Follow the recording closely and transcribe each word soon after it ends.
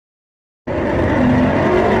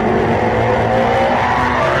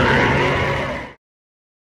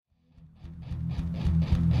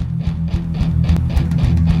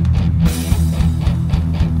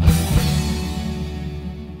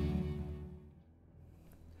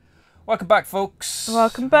Welcome back, folks.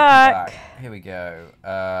 Welcome back. Here we go.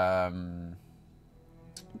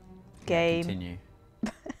 Game. Continue.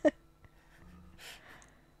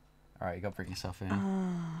 Alright, you gotta bring yourself in.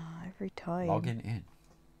 Every time. Logging in.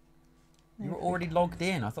 You were already logged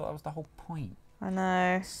in. I thought that was the whole point. I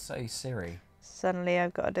know. So Siri. Suddenly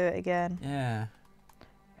I've got to do it again. Yeah.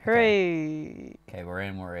 Hooray! Okay, we're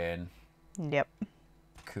in. Yep.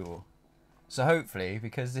 Cool. So hopefully,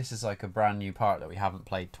 because this is like a brand new part that we haven't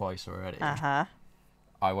played twice already, I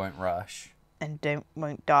won't rush. And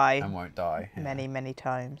won't die. And won't die. Yeah. Many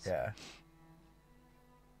times. Yeah.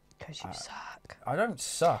 Because you suck. I don't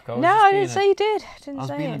suck. No, I didn't say you did. I was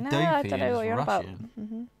being a no, dopey I don't know and what you're on about.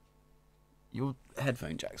 rushing. Your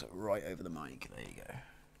headphone jacks are right over the mic. There you go.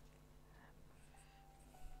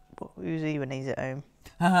 What, who's he when he's at home?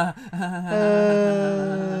 That's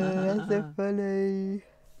so funny.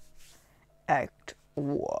 Act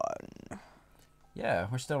 1. Yeah,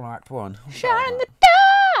 we're still on Act 1. Shot in the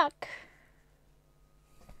dark!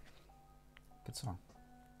 Good song.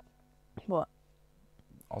 What?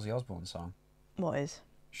 Ozzy Osbourne song. What is?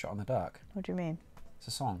 Shot in the Dark. What do you mean? It's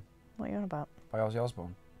a song What are you on about? by Ozzy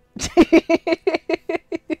Osbourne.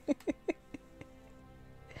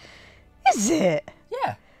 Is it?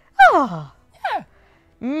 Yeah. Oh. Yeah.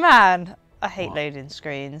 Man, I hate What? loading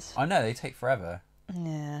screens. I know, they take forever.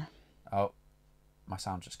 Yeah. Oh, my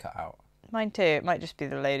sound just cut out. Mine too. It might just be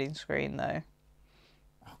the loading screen though.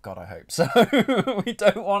 Oh, God, I hope so. We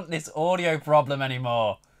don't want this audio problem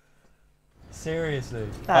anymore. Seriously.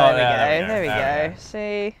 Oh, there we go.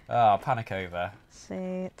 See? Oh, panic over. See,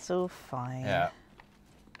 it's all fine. Yeah.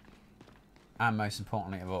 And most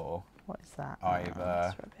importantly of all, What is that? Ivor.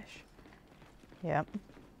 That's rubbish. Yep.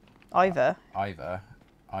 Ivor. Ivor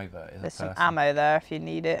is There's a some person. ammo there if you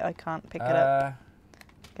need it. I can't pick it up.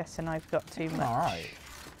 Guessing I've got too much. Alright.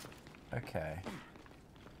 Okay.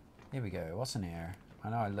 Here we go. What's in here? I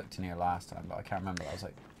know I looked in here last time, but I can't remember. That was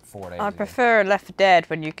like 4 days I ago. prefer Left 4 Dead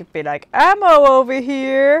when you could be like, ammo over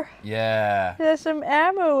here. Yeah. There's some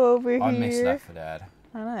ammo over here. I miss Left 4 Dead.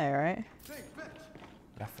 I know, right?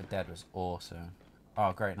 Left 4 Dead was awesome.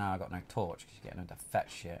 Oh, great. Now I got no torch because you're getting into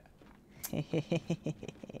fetch shit.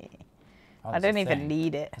 Oh, I there's don't a even thing.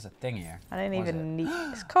 need it. There's a thing here. I don't What is even it?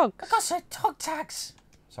 need. It's cogs. I got some cog tags.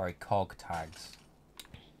 Sorry, cog tags.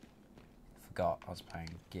 Forgot I was playing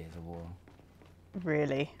Gears of War.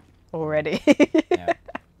 Really? Already? Yeah.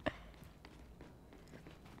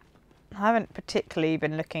 I haven't particularly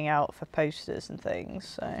been looking out for posters and things,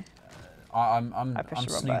 so I'm pushed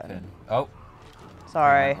the wrong snooping. button. Oh.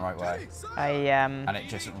 sorry. I went the right way. I And it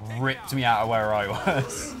just ripped me out of where I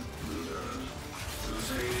was.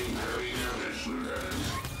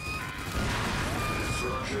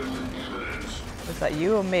 was that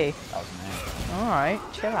you or me? That was me. All right,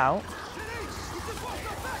 chill out.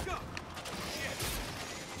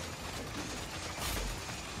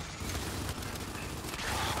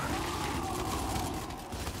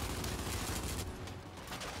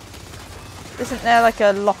 Isn't there like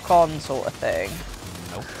a lock-on sort of thing?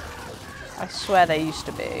 Nope. I swear there used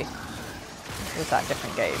to be. Or was that a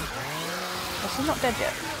different game? Was he not dead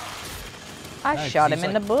yet? I No, 'cause shot him he's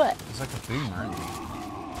in like- the butt. He's like a boomer, isn't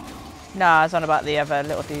he? Nah, I was on about the other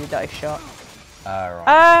little dude I shot. Right.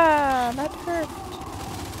 Ah, that hurt.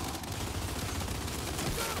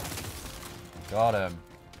 Got him.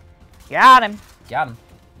 Got him. Got him.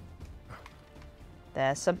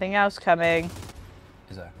 There's something else coming.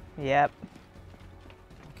 Is there? Yep.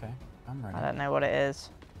 Okay, I'm ready. I don't know what it is.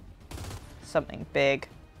 Something big.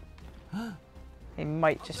 He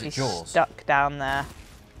might just Is it be Jaws? stuck down there.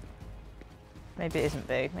 Maybe it isn't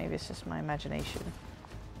big. Maybe it's just my imagination.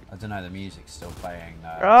 I don't know, the music's still playing.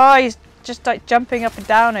 Oh, he's just like jumping up and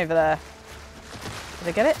down over there. Did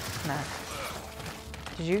I get it? No.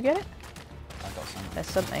 Did you get it? I got some. There's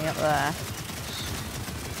something up there.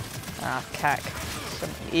 Ah, cack.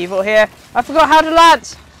 Something evil here. I forgot how to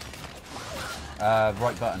lance!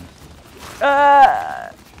 Right button. Uh,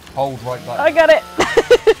 Hold right button. I got it!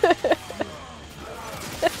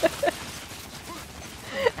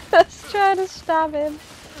 Let's try to stab him.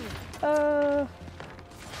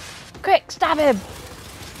 Quick, stab him!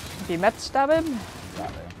 Have you met stab him?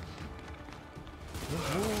 Exactly.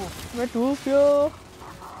 Red Wolf, yo!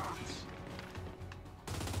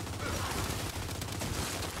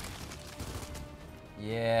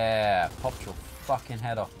 Yeah, popped your fucking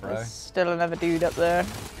head off, bro. There's still another dude up there.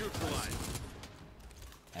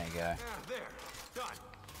 There you go. There. Done.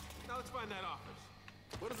 Now let's find that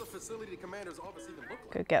office. What does a facility commander's office even look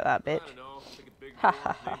like? Could get that bitch. I don't know. Like a big board,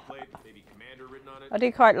 nameplate, maybe commander written on it. I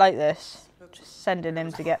do quite like this. Just sending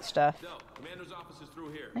him to get stuff. No, commander's office is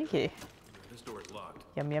through here. Thank you. This door is locked.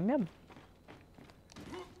 Yum, yum, yum.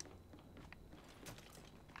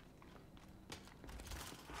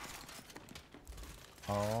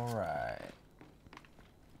 Alright.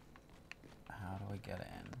 How do I get it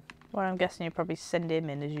in? Well, I'm guessing you probably send him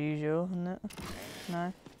in as usual, isn't it?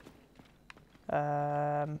 No?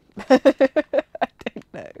 I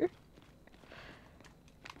don't know.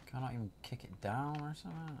 Can I not even kick it down or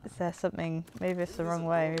something? Is there something? Maybe it's the wrong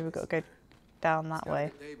way. Maybe we've got to go down that Gotta way.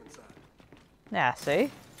 get Dave inside. Yeah, see?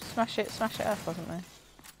 Smash it up, wasn't there?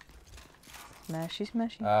 Smashy,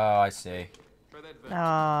 smashy. Oh, I see. Try that vent.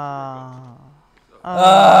 Ah.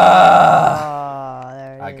 Ah!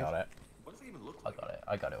 There it I is. got it. What does it even look I like? got it.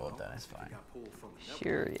 I got it all done. It's fine. It got pulled from the network.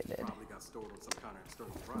 Sure you did. Probably got stored on some kind of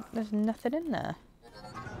external drive. There's nothing in there.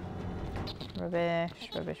 Rubbish,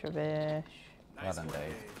 rubbish, rubbish. Well done, one,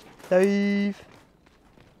 Dave. Dave.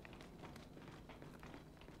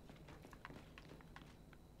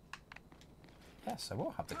 Yes, I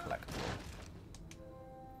will have the collectible.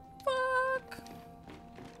 Fuck!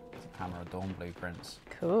 Hammer of Dawn blueprints.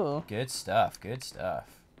 Cool. Good stuff, good stuff.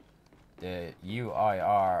 The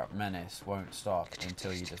UIR menace won't stop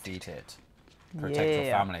until you defeat it. Protect your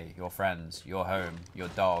Yeah. family, your friends, your home, your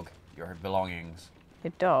dog, your belongings.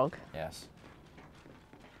 Your dog. Yes.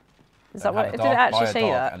 Is Don't that what? have a Did it dog, actually buy a say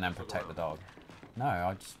dog, that? and then protect the dog. No,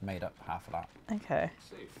 I just made up half of that. Okay.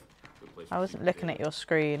 Safe. Good place I for wasn't keeping looking data. at your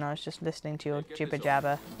screen. I was just listening to your jibber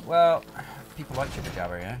jabber. Well, people like jibber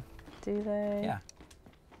jabber, yeah? Do they? Yeah,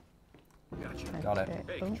 Gotcha. got it. Okay.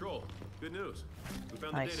 Hey, Oh, Control. Good news. We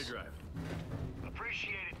found Nice. the data drive.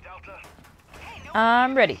 Appreciate it, Delta.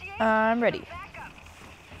 I'm ready. I'm ready.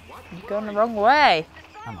 What? You're going the wrong way.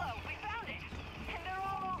 Come on. We found it, and they're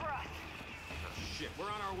all over us. Oh, shit, we're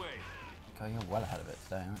on our way. God, you're well ahead of it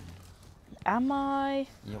today, aren't you? Am I?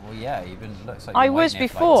 Yeah, well, yeah, you've been. Looks like I you've been was waiting here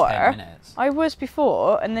for before. like 10 minutes. I was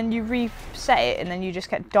before, and then you reset it, and then you just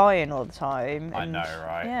kept dying all the time. I and- know,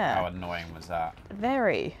 right? Yeah. How annoying was that?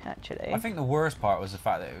 Very, actually. I think the worst part was the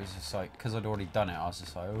fact that it was just like, because I'd already done it, I was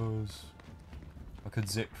just like, oh, I could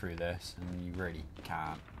zip through this, and you really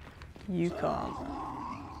can't. You can't.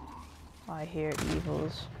 I hear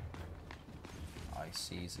evils. I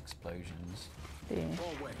sees explosions. Yeah.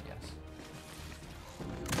 Wrong way. Yes.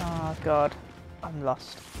 Oh god. I'm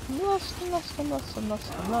lost. I'm lost, I'm lost, I'm lost, I'm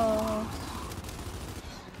lost, I'm lost.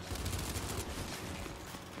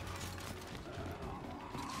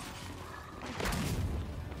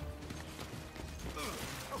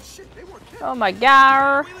 Oh, shit, they weren't kidding. Oh my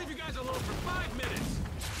god. We leave you guys alone for 5 minutes.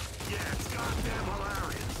 Yeah, it's goddamn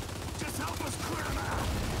hilarious. Just help us clear them out.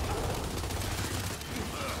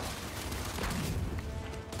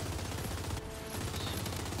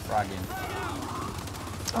 Fragging.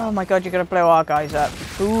 Oh my god, you're gonna blow our guys up.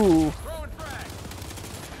 Ooh. Throwing frag.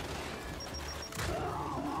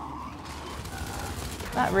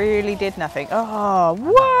 That really did nothing. Oh,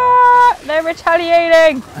 what? They're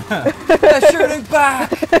retaliating! They're shooting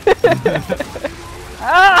back!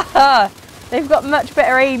 Ah! They've got much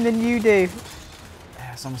better aim than you do.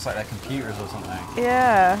 Yeah, it's almost like they're computers or something. I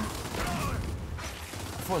Yeah.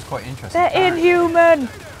 thought it was quite interesting. They're Apparently- inhuman!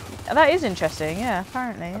 That is interesting, yeah,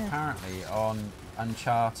 apparently, yeah. Apparently, on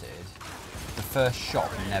Uncharted, the first shot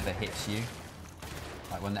never hits you.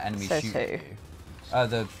 Like when the enemy Says shoot who? you.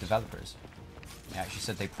 The developers. They actually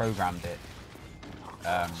said they programmed it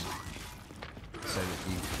so that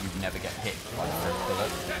you never get hit by the first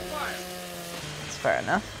bullet. That's fair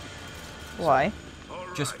enough. Why?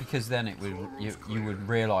 Just because then it would you would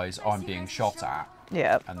realise I'm being shot at,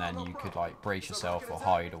 Yeah. and then you could like brace yourself or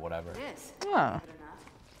hide or whatever. Oh.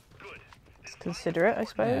 It's considerate, I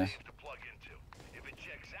suppose. To plug into. If it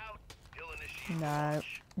checks out, he'll initiate. No.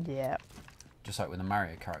 Yeah. Just like with the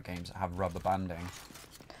Mario Kart games that have rubber banding.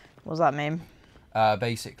 What does that mean?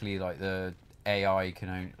 Basically, like the AI can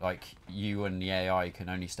only, like you and the AI can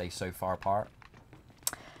only stay so far apart.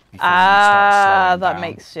 Before you start slowing That down,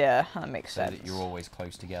 makes that makes so sense. that you're always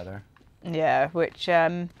close together. Yeah, which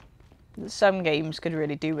some games could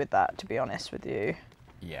really do with that, to be honest with you.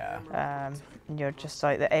 Yeah. And you're just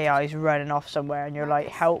like the AI's running off somewhere, and you're like,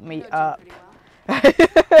 "Help me up."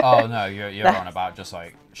 Oh no, you're on about just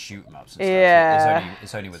like shoot 'em ups and stuff. Yeah.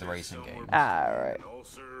 It's only with the racing games. Ah, right. An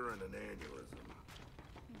ulcer and an aneurysm.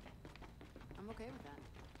 I'm okay with that.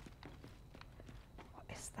 What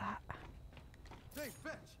is that? Hey,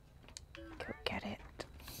 fetch. Go get it.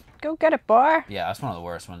 Go get it, boy. Yeah, that's one of the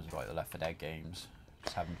worst ones of like the Left 4 Dead games.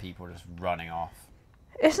 Just having people just running off.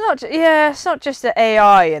 It's not. Yeah, it's not just the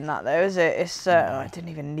AI in that though, is it? It's. Oh, I didn't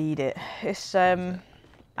even need it. It's ammo.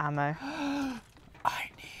 I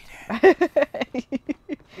need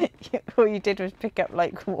it. All you did was pick up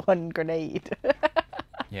like one grenade.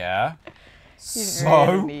 Yeah. You didn't So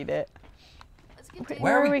really need it.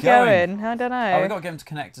 where are we going? I don't Oh, we know. got to get him to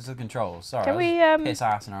connect to the controls. Sorry, Can I we, was piss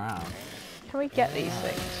assing around. Can we get these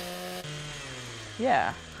things?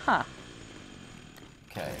 Yeah. Huh.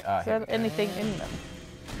 Okay. Is Here there we go. anything in them?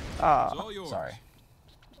 It's Oh. all yours. Sorry.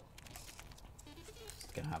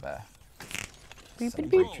 Gonna have a Beep, beep,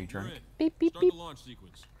 beep. celebratory Oh, you're drink. in. Beep, beep, Start beep. the launch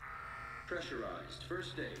sequence. Pressurized.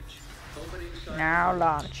 First stage. Opening side. Now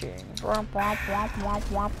launching. Womp, womp, womp, womp,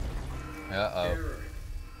 womp. Uh-oh. Error.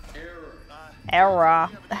 Error. Error.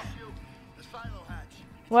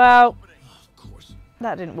 Well, Of course.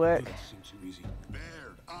 that didn't work. Seems too easy. Baird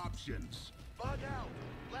options. Bug out.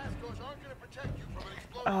 Blast doors aren't going to protect you from an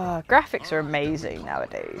explosion. Graphics are amazing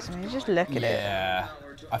nowadays. I mean, just look at it. Yeah.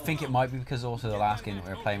 I think it might be because also the last game that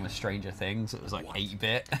we were playing was Stranger Things. It was like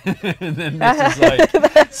 8-bit. And then this is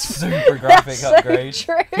like super graphic So upgrade.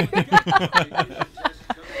 true.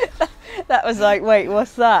 That was like, wait,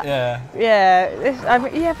 what's that? Yeah. Yeah, I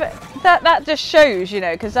mean, yeah, but that just shows, you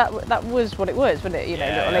know, because that was what it was, wasn't it? You know,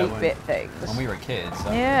 Yeah, little yeah, 8-bit things. When we were kids,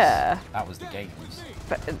 that Yeah. that was the games.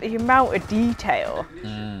 But the amount of detail,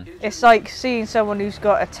 Mm. it's like seeing someone who's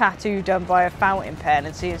got a tattoo done by a fountain pen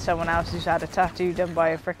and seeing someone else who's had a tattoo done by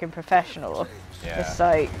a freaking professional. Yeah. It's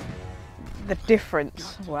like the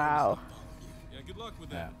difference. Wow. Yeah, good luck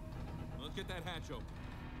with Yeah. that. Let's get that hatch open.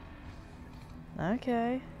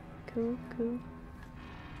 Okay. Cool, cool.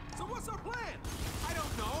 So what's our plan? I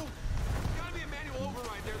don't know. Gotta be a manual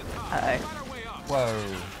override there at the top. Uh-oh. Find our way up.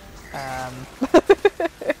 Whoa.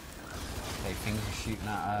 Okay, things are shooting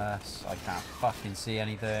at us. I can't fucking see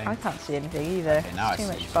anything. I can't see anything either. Okay, now I Too see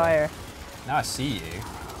much you. fire. Now I see you.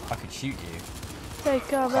 I could shoot you. Take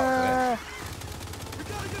cover. We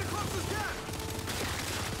gotta get across this gap.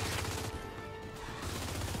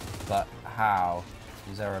 But how?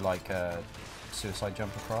 Is there like a suicide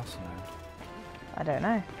jump across? No. I don't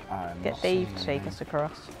know. I'm Get not Dave seeing to take anything. us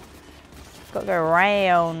across. Got to go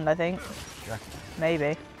round, I think. Do you reckon?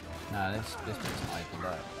 Maybe. No, this bit's not opened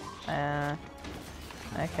up.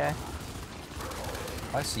 Okay.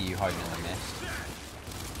 I see you hiding in the mist.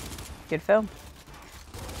 Good film.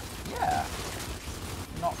 Yeah.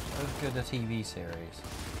 Not as good a TV series.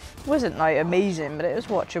 Wasn't like amazing, but it was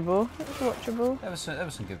watchable. It was watchable. There was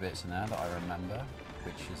some good bits in there that I remember,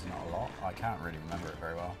 which is not a lot. I can't really remember it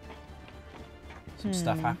very well. Some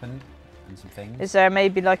stuff happened and some things. Is there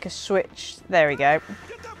maybe like a switch? There we go.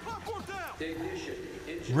 Get that platform down. Ignition.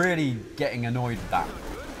 Engine. Really getting annoyed with that.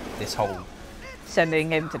 This whole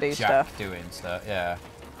Sending him to do Jack stuff. doing stuff. Yeah.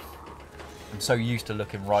 I'm so used to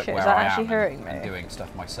looking right Shit, is where that I actually am hurting and me? doing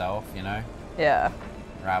stuff myself, you know, Yeah.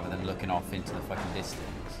 rather than looking off into the fucking distance.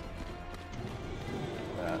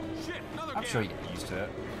 But Shit, another I'm gap. sure you get used to it.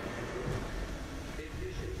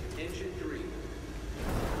 Ignition. Engine 3.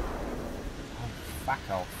 Back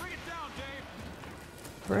off. Bring it down,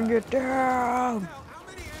 Dave. Bring it down. Now, how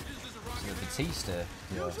many engines does a So rocket the Batista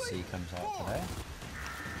DLC comes out today.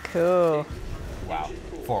 Cool. Wow.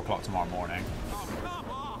 4 o'clock tomorrow morning.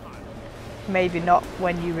 Maybe not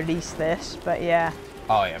when you release this, but yeah.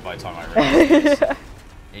 Oh yeah, by the time I release this,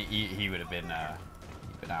 he would have been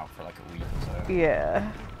he'd been out for like a week or so.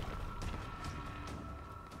 Yeah.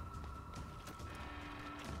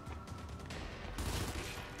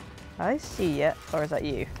 I see ya. Or is that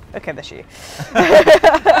you? Okay, that's you.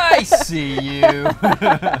 I see you.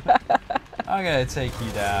 I'm gonna take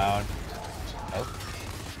you down. Oh,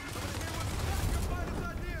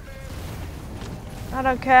 I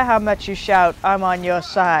don't care how much you shout, I'm on your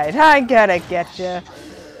side. I gotta get you.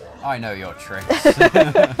 I know your tricks.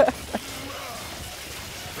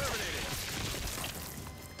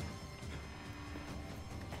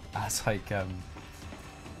 That's like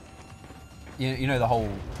you know the whole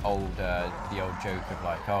old the old joke of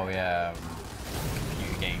like, oh yeah,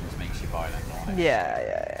 computer games makes you violent, right?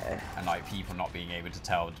 Yeah. And like people not being able to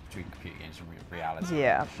tell between computer games and reality.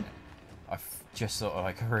 Yeah. And shit. I've just sort of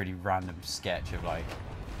like a really random sketch of like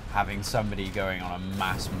having somebody going on a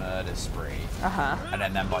mass murder spree, and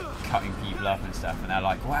then them like cutting people up and stuff, and they're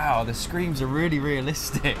like, wow, the screams are really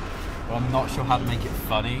realistic, but I'm not sure how to make it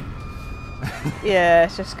funny. Yeah,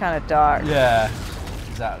 it's just kind of dark. Yeah,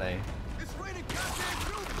 exactly. It's raining goddamn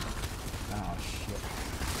troops. Oh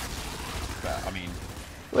shit. But I mean,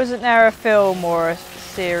 Wasn't there a film or a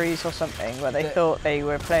series or something where they thought they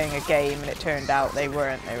were playing a game and it turned out they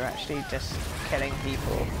weren't? They were actually just killing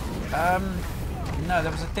people. no,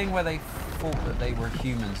 there was a thing where they thought that they were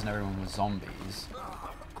humans and everyone was zombies.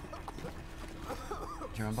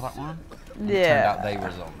 Do you remember that one? It turned Yeah. out they were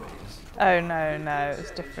zombies. Oh no,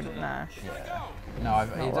 it's different now. Yeah. No, it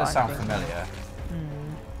what does I sound think. familiar.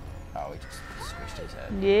 Oh, he just squished his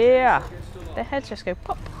head. Yeah. Their heads just go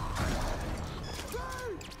pop.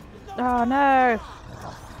 Oh no!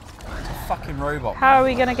 It's a fucking robot. How are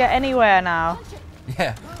we gonna get anywhere now?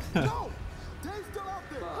 Yeah. No! Dave's still out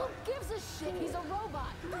there! Who gives a shit? He's a robot.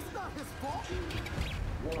 That's not his fault!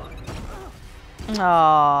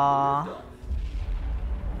 Aww.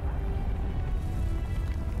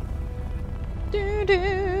 Do,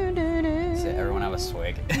 do, do, do. That's it, everyone have a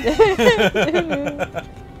swig.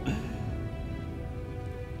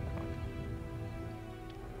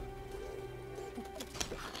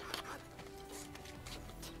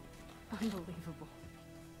 Unbelievable.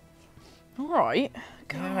 Alright.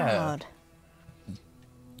 Yeah. God.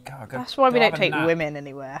 God, go, That's why we go don't have a take nap. women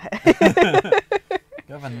anywhere.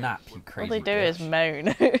 Go have a nap, you crazy All they do is bitch. moan.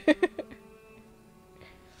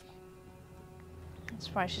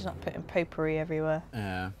 That's why she's not putting potpourri everywhere.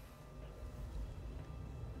 Yeah.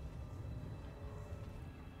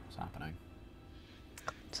 What's happening?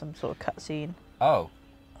 Some sort of cutscene. Oh.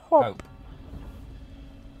 Hop. Hope.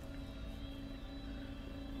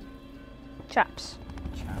 Chaps.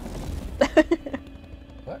 Chat.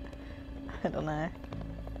 What? I don't know.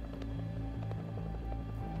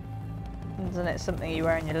 Isn't it something you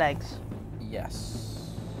wear on your legs? Yes.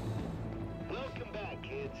 Welcome back,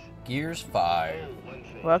 kids. Gears 5. One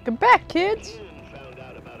thing. Welcome back, kids! Found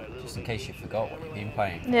out about our little Just in case you forgot what you've been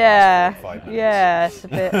playing. for the Yeah, last 45 minutes. yeah, it's a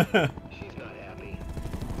bit, She's not happy.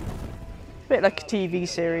 bit like a TV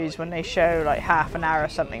series when they show like half an hour or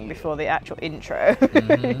something before the actual intro.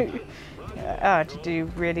 Oh, did you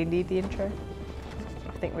really need the intro?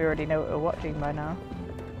 I think we already know what we're watching by now.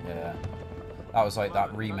 Yeah. That was like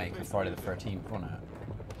that remake of Friday the 13th, wasn't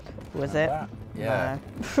it? Was it? Remember that? Yeah.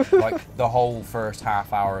 No. Like the whole first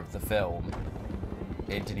half hour of the film,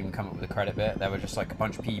 it didn't even come up with a credit bit. There were just like a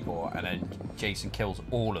bunch of people, and then Jason kills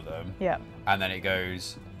all of them. Yeah. And then it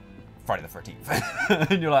goes Friday the 13th.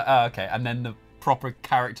 And you're like, oh, okay. And then the proper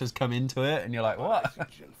characters come into it, and you're like, what?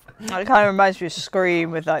 It kind of reminds me of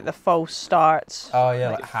Scream with like the false starts. Oh,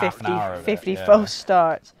 yeah, like half an hour of it, 50 yeah. false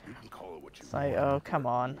starts. You can call it what you It's like, oh, come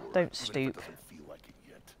on. Don't stoop. doesn't feel like it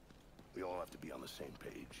yet. We all have to be on the same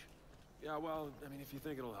page. Yeah, well, I mean, if you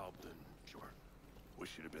think it'll help, then sure.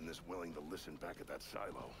 Wish you'd have been this willing to listen back at that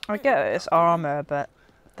silo. I get it, it's armor, but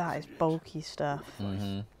that is bulky stuff.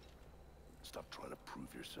 Stop trying to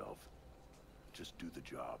prove yourself. Just do the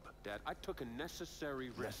job. Dad, I took a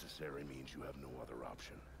necessary risk. Necessary means you have no other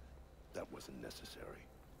option. That wasn't necessary,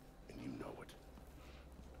 and you know it.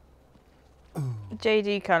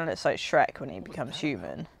 JD kind of looks like Shrek when he becomes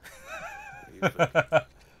human.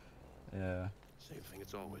 Yeah. Same thing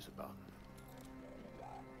it's always about.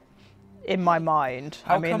 In my mind.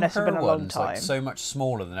 How I mean, come this has her been a long one's time. like so much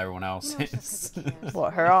smaller than everyone else's?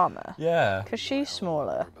 What, her armor? Yeah. Because she's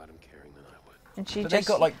smaller. About him caring than I would. And she But just.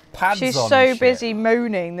 they got like pads she's on so and shit. busy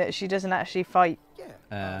moaning that she doesn't actually fight.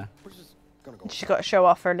 Yeah. We're just gonna go. She's got to show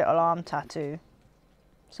off her little arm tattoo.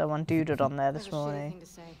 Someone doodled on there this morning. To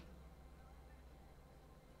say.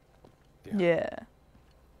 Yeah.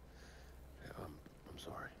 I'm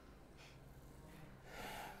sorry.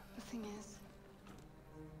 The thing is,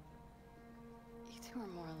 you two are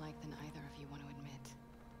more alike than either of you want to admit.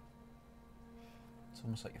 It's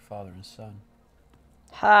almost like your father and son.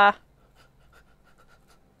 Ha!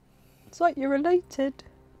 It's like you're related.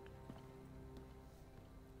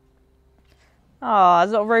 Ah, there's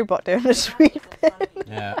a little robot doing a sweep.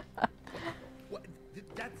 Yeah. What?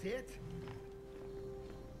 That's it?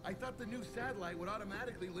 I thought the new satellite would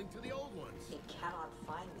automatically link to the old ones. It cannot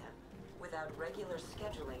find them without regular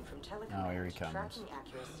scheduling from Oh, here he Telecommand. comes. Tracking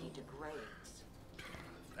accuracy degrades.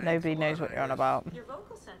 Nobody knows what you're on about. Your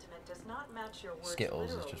vocal sentiment does not match your words Skittles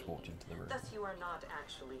has literally. just walked into the room. Thus, you are not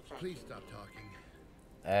actually thanking Please stop talking.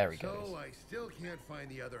 There he So goes. I still can't find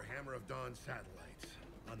the other Hammer of Dawn satellites.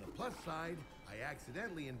 On the plus side, I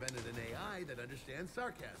accidentally invented an AI that understands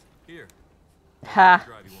sarcasm. Here, Ha!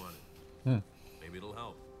 drive you wanted. Maybe it'll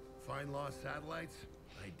help. Find lost satellites?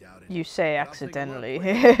 I doubt it. You say But I'll take a look.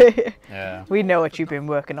 accidentally. Yeah. We know what you've been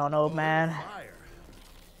working on, old man. Fire.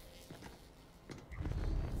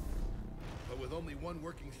 But with only one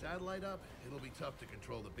working satellite up, it'll be tough to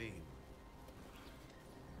control the beam.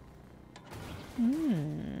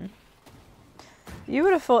 You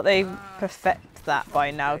would have thought they perfect that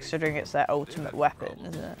by now, considering it's their ultimate weapon,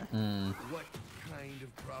 isn't it? What kind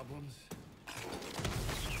of problems?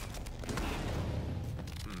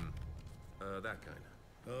 That kind.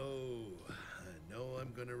 Oh, I know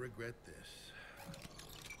I'm gonna regret this.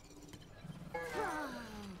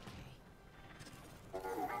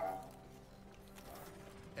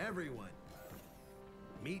 Everyone,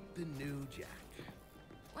 meet the new Jack.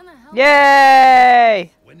 When the hell?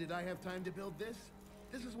 Yay! When did I have time to build this?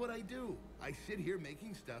 This is what I do. I sit here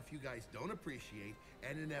making stuff you guys don't appreciate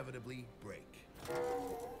and inevitably break.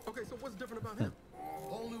 Okay, so what's different about him?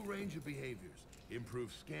 Whole new range of behaviors.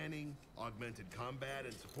 Improved scanning, augmented combat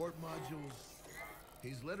and support modules.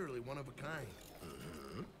 He's literally one of a kind.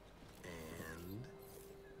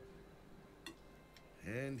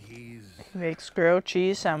 And he's... He makes grilled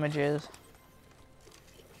cheese sandwiches.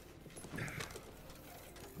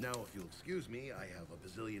 Now, if you'll excuse me, I have a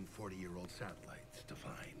bazillion 40-year-old satellites to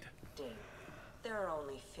find. Dean, there are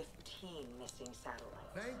only 15 missing satellites.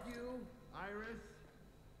 Thank you, Iris.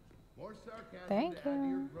 More sarcasm Thank to add to your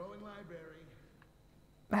you. growing library.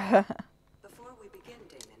 Before we begin,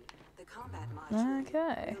 Damon, the combat module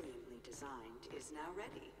Okay. brilliantly designed is now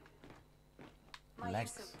ready. My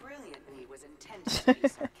Legs. use of brilliantly was intended to be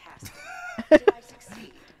sarcastic. Did I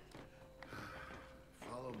succeed?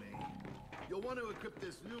 Follow me. You'll want to equip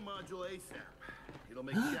this new module ASAP. It'll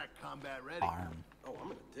make Jack combat ready. Arm. Oh, I'm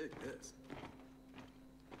gonna dig this.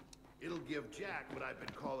 It'll give Jack what I've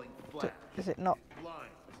been calling flash. Is it not?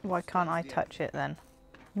 Blind. Why can't I touch it then?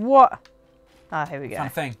 What? Ah, here we go. Found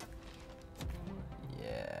a thing.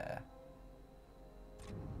 Yeah.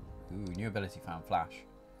 Ooh, new ability found. Flash.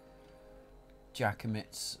 Jack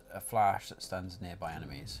emits a flash that stuns nearby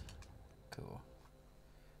enemies. Cool.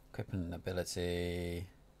 Equipping an ability.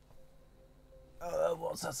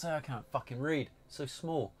 What's that say? I can't fucking read. It's so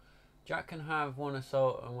small. Jack can have one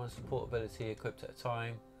assault and one support ability equipped at a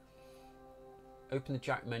time. Open the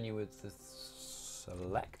Jack menu with the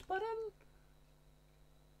select button.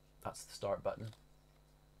 That's the start button.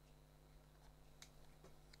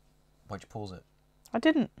 Why'd you pause it? I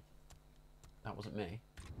didn't. That wasn't me.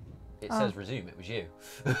 It says resume. It was you.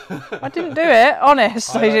 I didn't do it. Honest,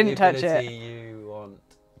 I Highlight didn't the touch ability it. you want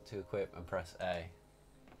to equip and press A.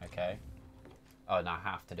 Okay. Oh, now I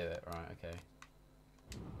have to do it. Right, okay.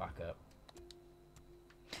 Back up.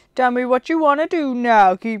 Tell me what you want to do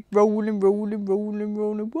now. Keep rolling, rolling, rolling,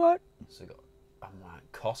 rolling. What? So got, oh man,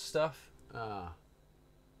 cost stuff? Ah.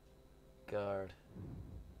 God.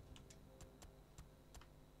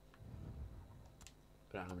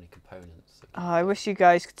 I don't know how many components. Oh, I wish you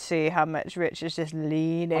guys could see how much Rich is just I'm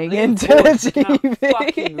leaning leaning into forward, the you can't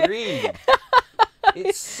fucking TV. read.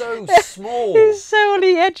 It's so small. He's so on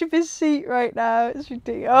the edge of his seat right now. It's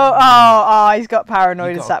ridiculous. Oh, he's got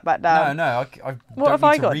paranoid and sat back down. No, I What don't have need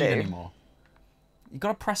I to got read to do? anymore. You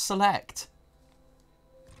gotta press select.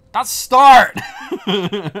 That's start.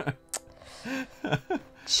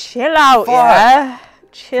 Chill out, Fuck. yeah?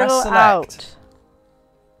 Chill Press select. out.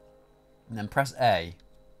 And then press A.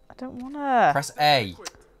 I don't want to. Press A.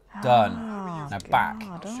 Done. Oh, Now back.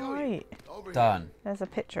 God, all right. Done. There's a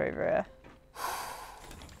picture over here.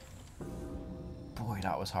 Boy,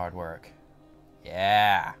 that was hard work.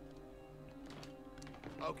 Yeah.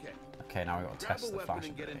 Okay. Okay, now we gotta Grab test a the weapon flash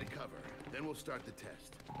and get into ability. cover. Then we'll start the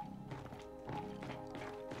test.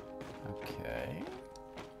 Okay.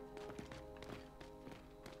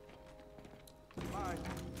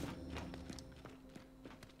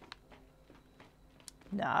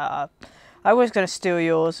 Nah. I was going to steal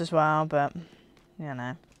yours as well, but, you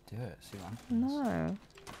know. Do it. See what happens. No.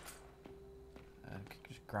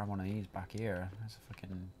 Just grab one of these back here. There's a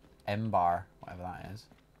fucking M-bar, whatever that is.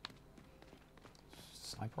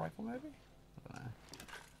 Sniper rifle, maybe? I don't know.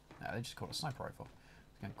 No, they just call it a sniper rifle.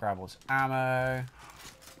 Just gonna grab all this ammo.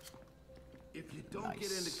 If you don't get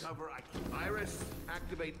Nice. into cover, I can... Iris,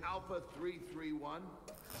 activate Alpha 331.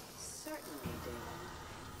 Certainly,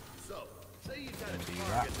 Damon. So, say you got Gonna a do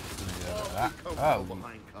target that. that's Gonna do awfully that. Oh, comfortable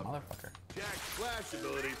behind cover. motherfucker. Jack's flash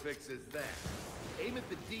ability fixes that. Aim at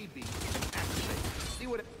the DB and activate. See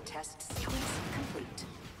what it... Test sequence complete.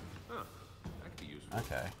 Huh. That could be useful.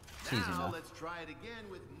 Okay. It's easy Now enough. let's try it again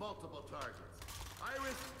with multiple targets.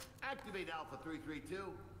 Iris, activate Alpha 332.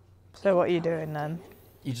 So what are you doing then?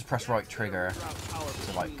 You just press right trigger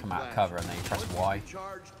to like come out of cover, and then you press Y.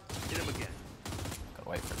 Charge, hit him again. Gotta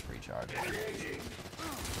wait for it to recharge.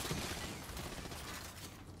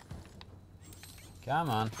 Come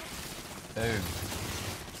on. Boom.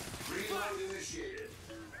 Reload initiated.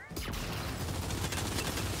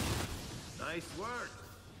 Nice work.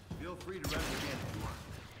 Feel free to run it again if you want.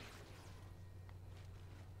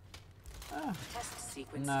 Test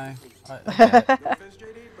sequence No. complete. I get it. No offense,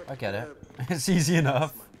 JD, but I get it. It's easy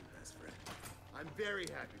enough. my new best friend. I'm very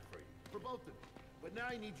happy for you. For both of you. But now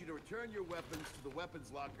I need you to return your weapons to the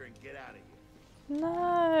weapons locker and get out of here.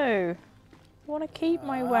 No. I want to keep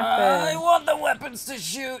my I weapon. want the weapons to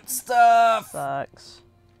shoot stuff. Sucks.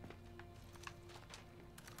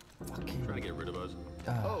 Fucking. Trying to get rid of us.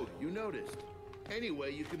 Oh, you noticed.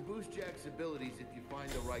 Anyway, you can boost Jack's abilities if you find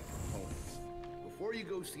the right components. Before you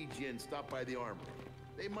go see Jin, stop by the armory.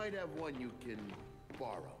 They might have one you can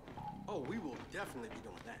borrow. Oh, we will definitely be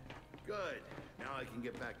doing that. Good. Now I can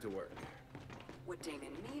get back to work. What Damon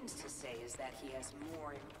means to say is that he has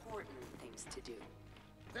more important things to do.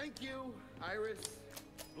 Thank you, Iris.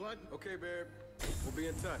 Blunt. Okay, babe. We'll be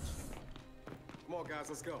in touch. Come on, guys,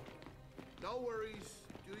 let's go. No worries.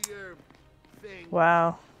 Do your thing.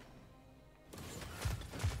 Wow.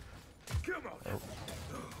 Come on.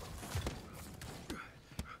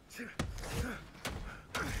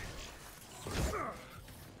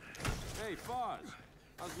 Hey, Foz.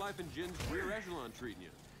 How's life in Jin's rear echelon treating you?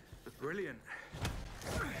 Brilliant.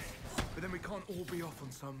 But then we can't all be off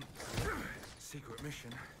on some secret mission.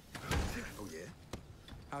 Oh, yeah?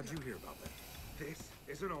 How'd you hear about that? This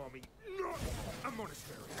is an army, not a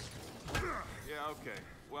monastery. Yeah, okay.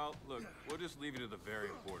 Well, look, we'll just leave you to the very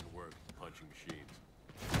important work, punching machines.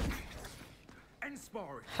 And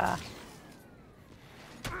sparring. Ha.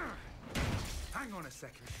 Hang on a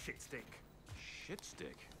second, shitstick. Shit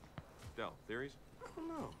stick? Del, theories? I don't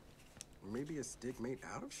know. Maybe a stick made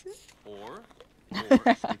out of shit? Or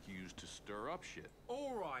a stick used to stir up shit.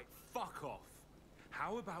 All right, fuck off.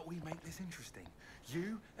 How about we make this interesting?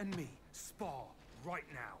 You and me spar right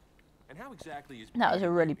now. And how exactly is... That was a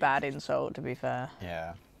really bad insult, to be fair.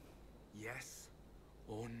 Yeah. Yes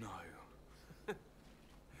or no?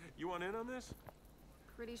 You want in on this?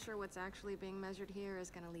 Pretty sure what's actually being measured here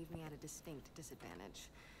is gonna leave me at a distinct disadvantage.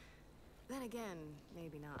 Then again,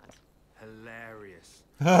 maybe not. Hilarious.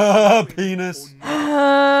 Penis.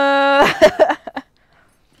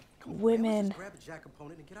 Women. Just grab a jack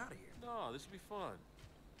component and get out of here. No, this will be fun.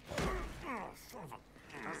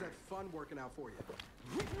 How's that fun working out for you?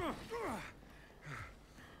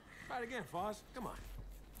 Try it again, Foz. Come on.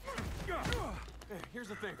 Hey, here's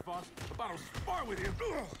the thing, Foz. About to spar with you,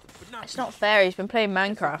 but not... It's not fair, he's been playing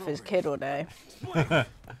Minecraft as a kid all day. Your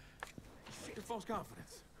false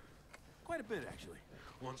confidence. Quite a bit, actually.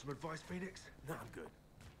 Want some advice, Phoenix? No, I'm good.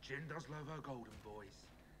 Jin does love her golden boys.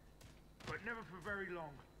 But never for very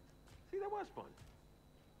long. See, that was fun.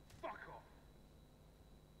 Fuck off.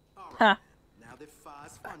 All right. Ha. Now that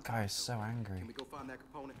Foz That guy is so angry. Can we go find that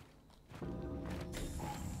component?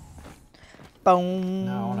 Boom.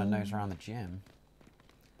 No, I want to nose around the gym.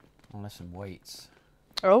 I want to lift some weights.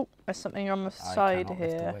 Oh, there's something on the I side cannot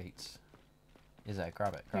lift the here. weights. Is it?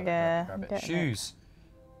 Grab it. Grab Yeah, it. Grab I'm it. Grab it. getting it. Shoes.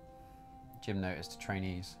 Gym notice to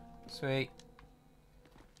trainees. Sweet.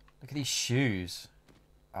 Look at these shoes.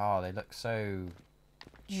 Oh, they look so.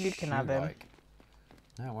 You can have them. shoe-like.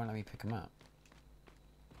 No, it won't let me pick them up.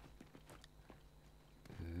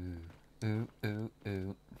 Ooh, ooh, ooh,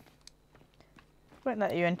 ooh. Won't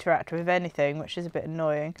let you interact with anything, which is a bit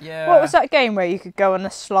annoying. Yeah. What was that game where you could go on the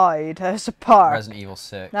slide as a park? Resident Evil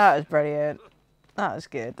 6. That was brilliant. That was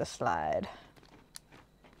good, the slide.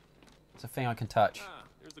 It's a thing I can touch. Ah,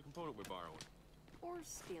 here's the component we're borrowing. Or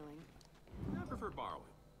stealing. I prefer borrowing.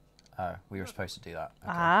 Oh, we were supposed to do that.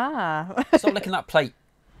 Okay. Ah. Stop licking that plate.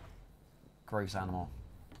 Gross animal.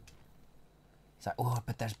 He's like, oh,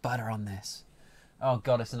 but there's butter on this. Oh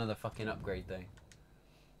god, it's another fucking upgrade thing.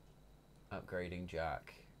 Upgrading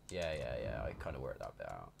Jack. Yeah. I kind of worked that bit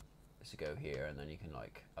out. It's to go here and then you can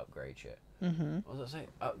like upgrade shit. What does that say?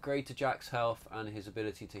 Upgrade to Jack's health and his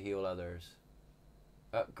ability to heal others.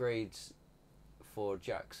 Upgrades for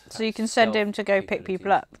Jack's. So you can send him to go pick capabilities.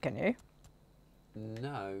 people up, can you?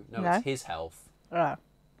 No, No? it's his health. Oh.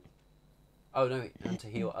 Oh no, and to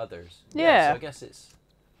heal others. Yeah. So I guess it's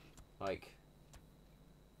like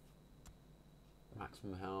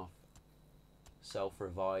maximum health, self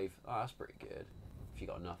revive. Oh, that's pretty good if you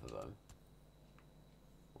got enough of them.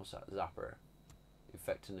 What's that? Zapper.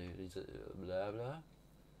 Infecting it. Blah blah.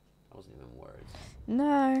 That wasn't even words.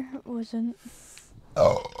 No, it wasn't.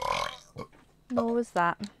 Oh. Nor was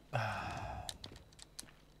that. Man,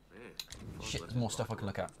 Shit, there's more stuff I can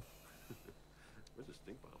look at. Where's the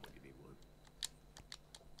stink bomb when you need one?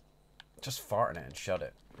 Just fart in it and shut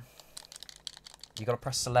it. You gotta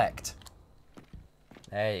press select.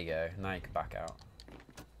 There you go. Now you can back out.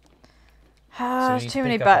 Ah, we there's need too to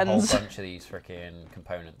many pick up buttons. A whole bunch of these freaking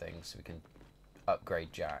component things so we can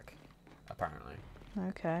upgrade Jack, apparently.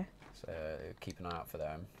 Okay. So keep an eye out for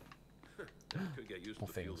them. Could get used More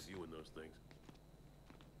to the feel things. of you in those things.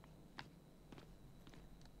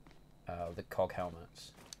 The cog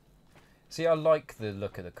helmets. See, I like the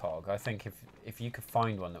look of the cog. I think if you could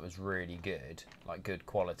find one that was really good, like good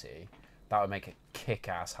quality, that would make a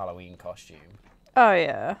kick-ass Halloween costume. Oh,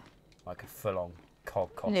 yeah. Like a full-on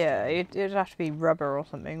cog costume. Yeah, it'd have to be rubber or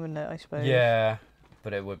something, wouldn't it, I suppose? Yeah,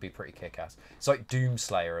 but it would be pretty kick-ass. It's like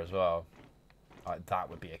Doomslayer as well. Like, that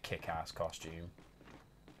would be a kick-ass costume.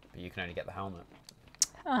 But you can only get the helmet.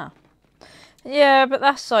 Ah. Yeah, but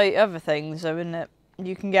that's like other things, though, isn't it?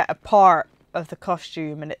 You can get a part of the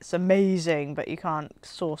costume and it's amazing, but you can't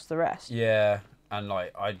source the rest. Yeah, and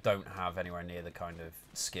like I don't have anywhere near the kind of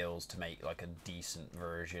skills to make like a decent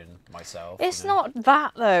version myself. It's not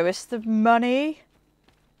that though, it's the money.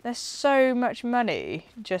 There's so much money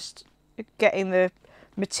just getting the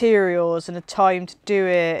materials and the time to do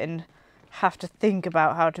it and have to think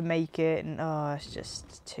about how to make it, and it's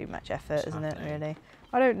just too much effort, isn't it, really?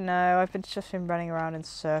 I don't know, I've just been running around in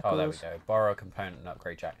circles. Oh, there we go. Borrow a component and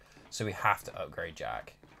upgrade Jack. So we have to upgrade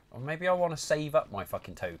Jack. Or maybe I want to save up my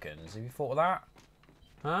fucking tokens. Have you thought of that?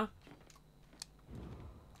 Huh?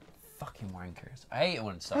 Fucking wankers. I hate it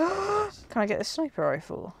when stuff like this. Can I get the sniper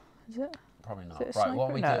rifle? Is it? Probably not. Is it a Right, what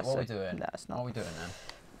are we sniper? doing? What are we doing? No, it's not. What are we doing then?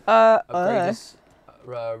 Upgrade this.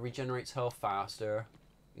 Regenerates health faster.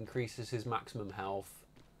 Increases his maximum health.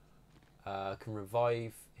 Can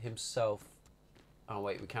revive himself. Oh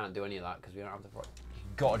wait, we can't do any of that because we don't have the. You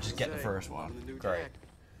gotta just get the first one. Great.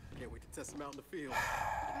 Can't wait to test them out in the field.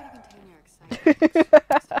 Try to contain your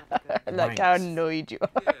excitement. Like how annoyed you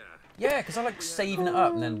are. Yeah, because I like saving it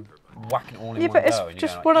up and then whacking it all in Yeah, one but it's go. And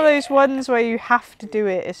just you're one going, of those ones where you have to do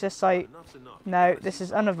it. It's just like, no, this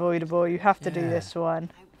is unavoidable. You have to do this one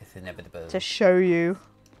it's inevitable. to show you.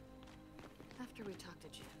 After we talk to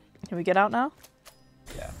Jen. Can we get out now?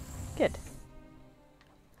 Yeah. Good.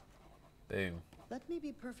 Boom. Let me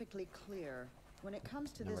be perfectly clear. When it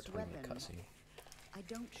comes to Now we're this talking weapon, about cutscene. I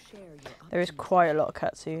don't share your There is quite a lot of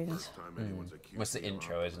cutscenes. What's the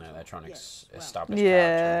intro, isn't it? They're trying to establish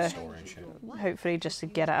Yeah. character and story and shit. Hopefully just to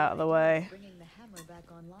get it out of the way. bringing the hammer back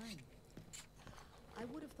online. I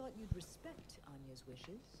would have thought you'd respect Anya's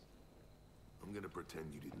wishes. I'm gonna pretend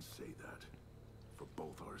you didn't say that. For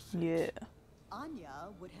both our sakes. Yeah. Anya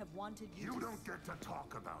would have wanted you, You to don't get to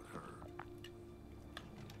talk about her.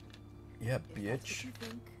 Yeah, If that's what bitch. you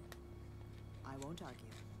think, I won't argue.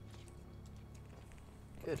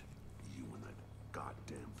 Good. You and that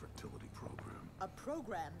goddamn fertility program. A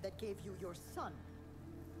program that gave you your son.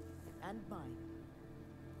 And mine.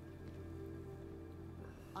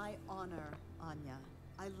 I honor Anya.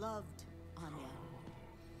 I loved Anya.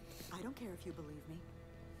 I don't care if you believe me.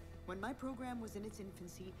 When my program was in its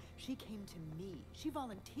infancy, she came to me. She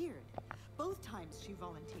volunteered. Both times she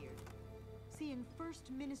volunteered. Seeing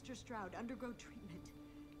First Minister Stroud undergo treatment.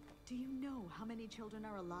 Do you know how many children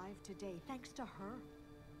are alive today thanks to her?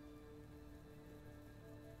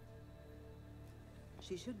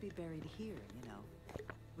 She should be buried here, you know,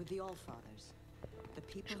 with the Allfathers. The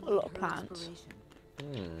people got a lot who of need her plants.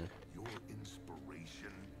 inspiration. Your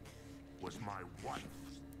inspiration was my wife.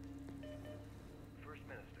 First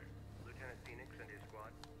Minister, Lieutenant Phoenix and his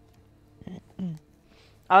squad.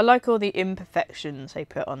 I like all the imperfections they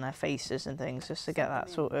put on their faces and things just to get that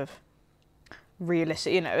sort of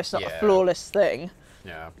realistic, you know, it's not a flawless thing.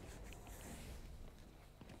 Yeah.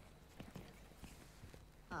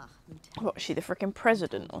 What, is she the freaking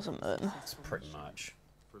president or something? That's pretty much.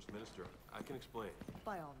 First Minister, I can explain.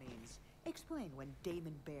 By all means, explain when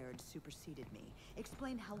Damon Baird superseded me.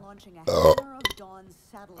 Explain how launching a Hammer of Dawn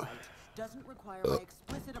satellite doesn't require my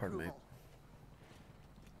explicit Pardon me. approval.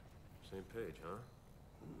 Same page, huh?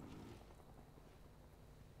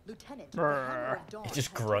 Lieutenant, the Hammer of Dawn He just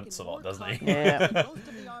has grunts taken a lot, more doesn't he? conquest Yeah. than most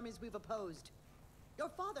of the armies we've opposed. Your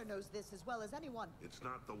father knows this as well as anyone. It's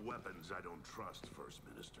not the weapons I don't trust, First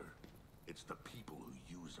Minister. It's the people who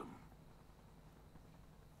use them.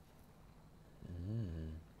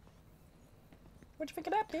 What'd you think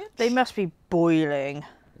of that, bitch? They must be boiling.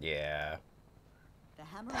 Yeah. The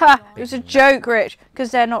Hammer of Ha! Dawn It was a joke, Rich,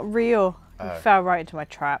 because they're not real. You fell right into my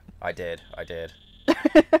trap. I did. I did.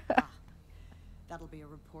 That'll be a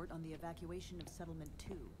report on the evacuation of Settlement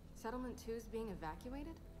 2. Settlement 2 is being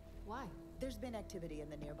evacuated? Why? There's been activity in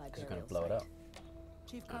the nearby Because burial it's going to blow it up.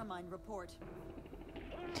 Chief Carmine, report.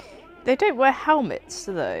 They don't wear helmets,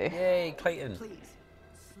 do they? Yay, Clayton. Please,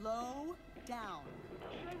 slow down.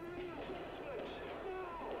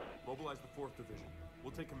 Mobilize the 4th Division.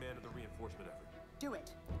 We'll take command of the reinforcement effort. Do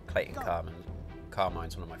it. Clayton Go.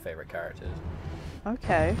 Carmine's one of my favourite characters.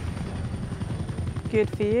 Okay. Good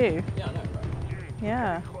for you. Yeah, I know, right?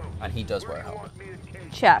 Yeah. And he does wear a helmet.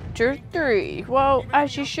 Chapter 3. Well,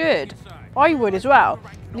 as you should. I would as well.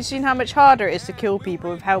 You've seen how much harder it is to kill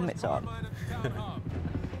people with helmets on.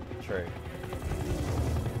 True.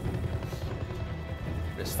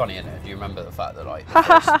 It's funny, isn't it? Do you remember the fact that like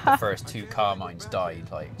the first 2 Carmines died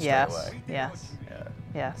like straight Yes. away? Yes. Yeah.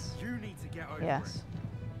 Yes. You need to get over Yes.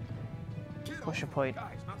 What's your point?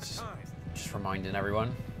 Guys, not the time. Just reminding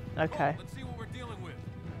everyone. Okay. Let's see what we're dealing with.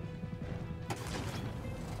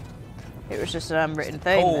 It was just an unwritten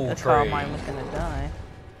thing that the Poultry. Carmine was going to die.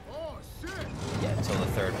 Oh, shit! until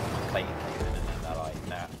the third one when Clayton came in, and then they're like,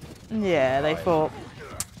 nah. Yeah, they Right. thought,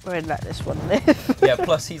 we'd let this one live. Yeah,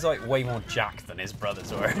 plus he's like way more jacked than his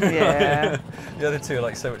brothers were. Yeah. The other two are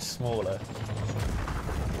like so much smaller.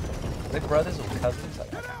 Are they brothers or cousins? I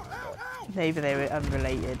can't remember. Maybe they were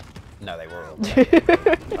unrelated. No, they were all related.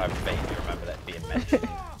 I vaguely remember that being mentioned.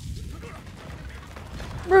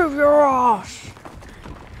 Move your ass!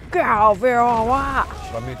 Get out of here, alright!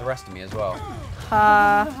 Should I move the rest of me as well?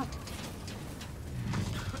 Uh,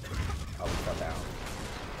 I'll move that down.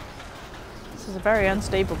 This is a very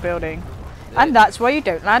unstable building. And that's why you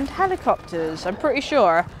don't land helicopters. I'm pretty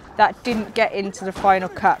sure that didn't get into the final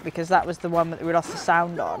cut because that was the one that we lost the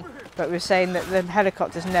sound on. But we were saying that the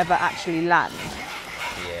helicopters never actually land.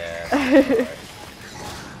 Yeah.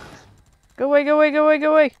 Go away, go away, go away,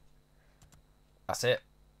 go away! That's it.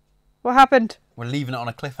 What happened? We're leaving it on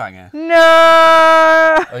a cliffhanger. No!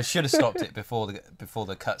 I should have stopped it before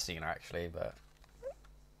the cutscene actually, but.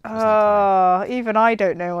 Oh, even I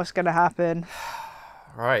don't know what's going to happen.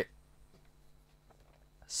 Right.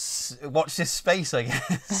 Watch this space, I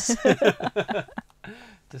guess.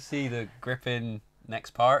 To see the gripping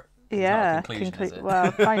next part. Yeah, it's not a conclusion, is it?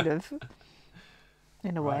 Well, kind of.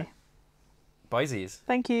 In a way. Bye-sies.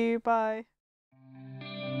 Thank you, bye.